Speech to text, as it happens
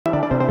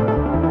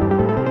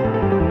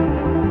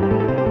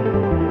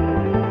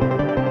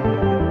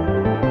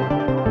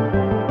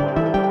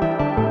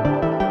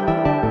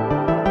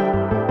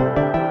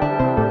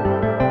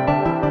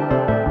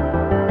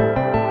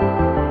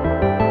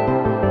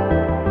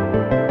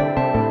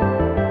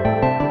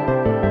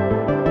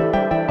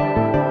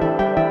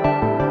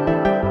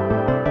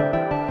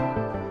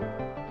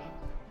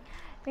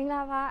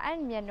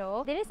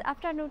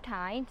afternoon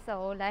time,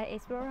 so let's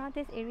explore around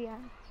this area.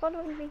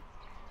 Follow me.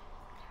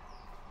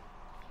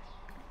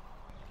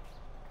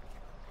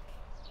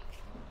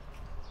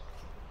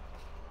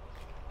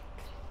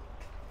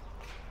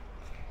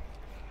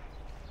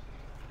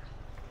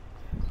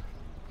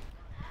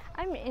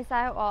 I'm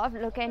inside of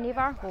local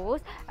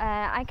neighborhoods.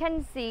 I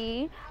can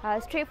see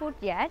street food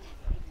yet.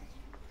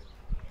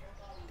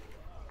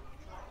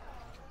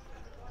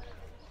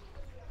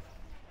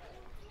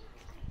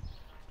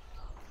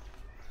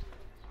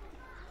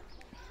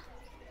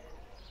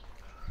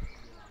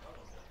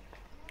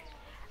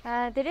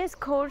 There is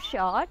cold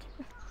shot.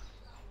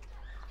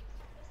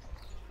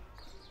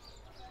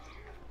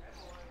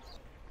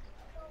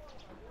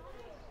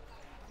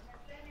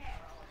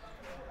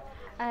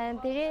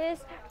 And there is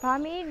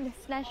Burmese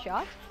slash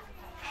shot.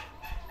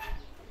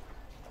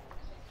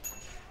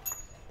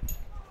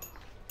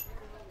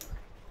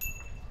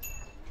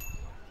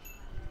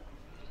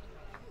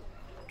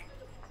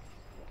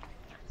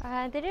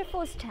 There is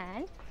food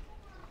stand.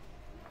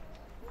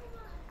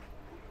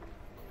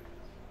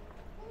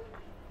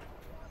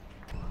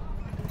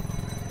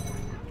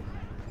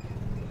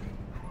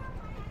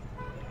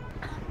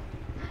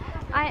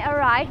 I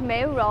arrived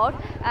Mail Road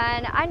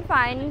and I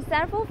find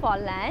several for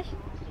lunch.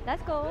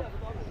 Let's go.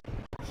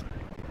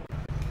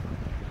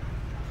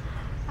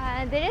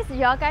 There is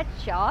yogurt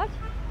shop.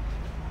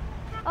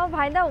 Oh,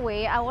 by the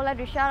way, I would like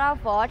to shout out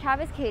for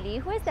Travis Kitty,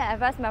 who is the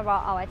first member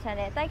of our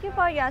channel. Thank you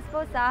for your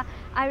support, sir.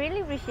 I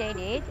really appreciate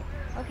it.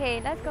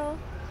 Okay, let's go.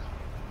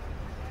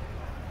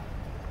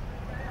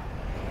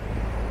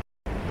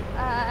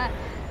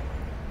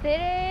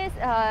 There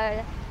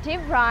is deep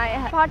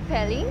fried pot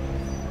belly.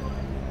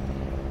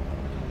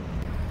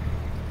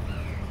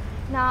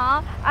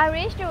 Now I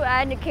reached to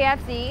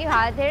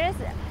KFC. There is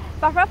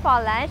buffet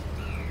for lunch.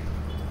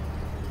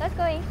 Let's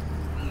go in.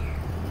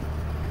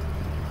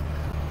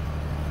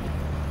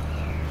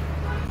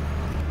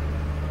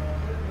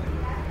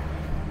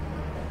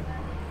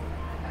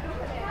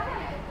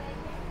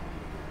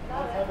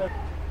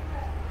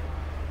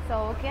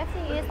 So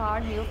KFC is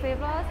our new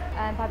flavors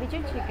and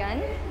barbecue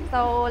chicken.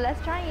 So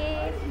let's try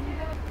it.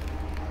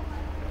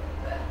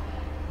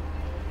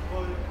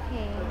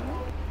 Okay.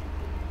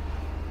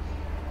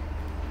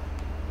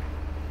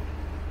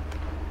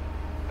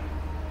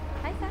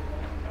 Hi, sir.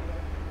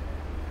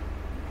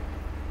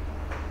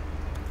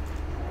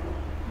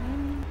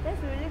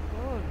 That's really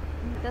good.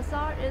 The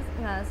sauce is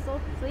so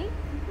sweet.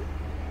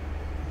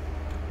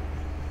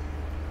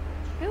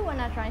 Do you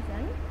wanna try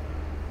some?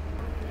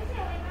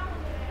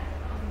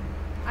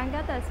 I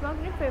got the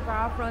smoky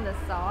flavor from the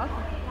sauce.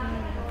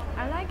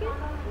 I like it.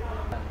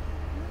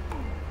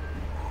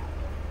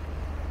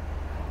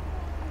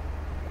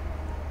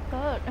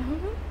 Good.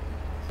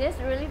 This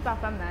really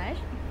perfect match.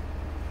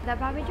 The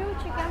barbecue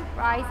chicken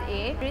price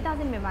is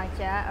 3,000 Myanmar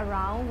baht,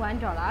 around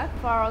 $1.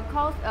 For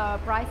cost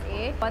price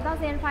is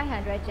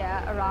 1,500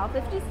 baht, around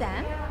 50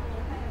 cents.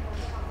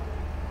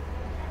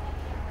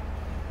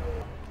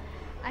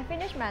 I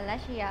finished my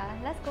lunch here.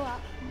 Let's go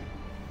up.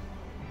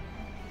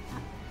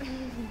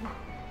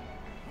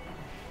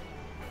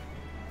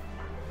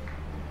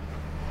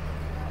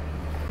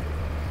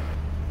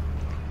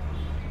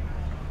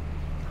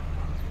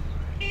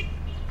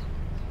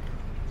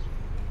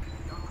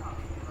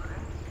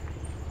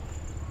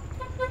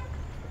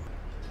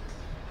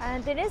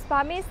 And there is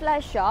Burmese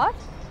slash shot.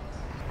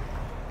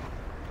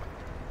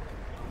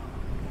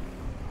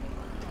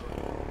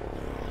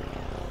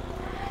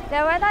 The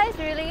weather is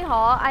really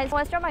hot. I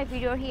will stop my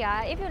video here.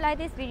 If you like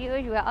this video,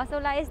 you will also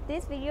like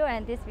this video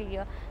and this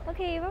video.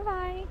 Okay, bye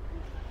bye.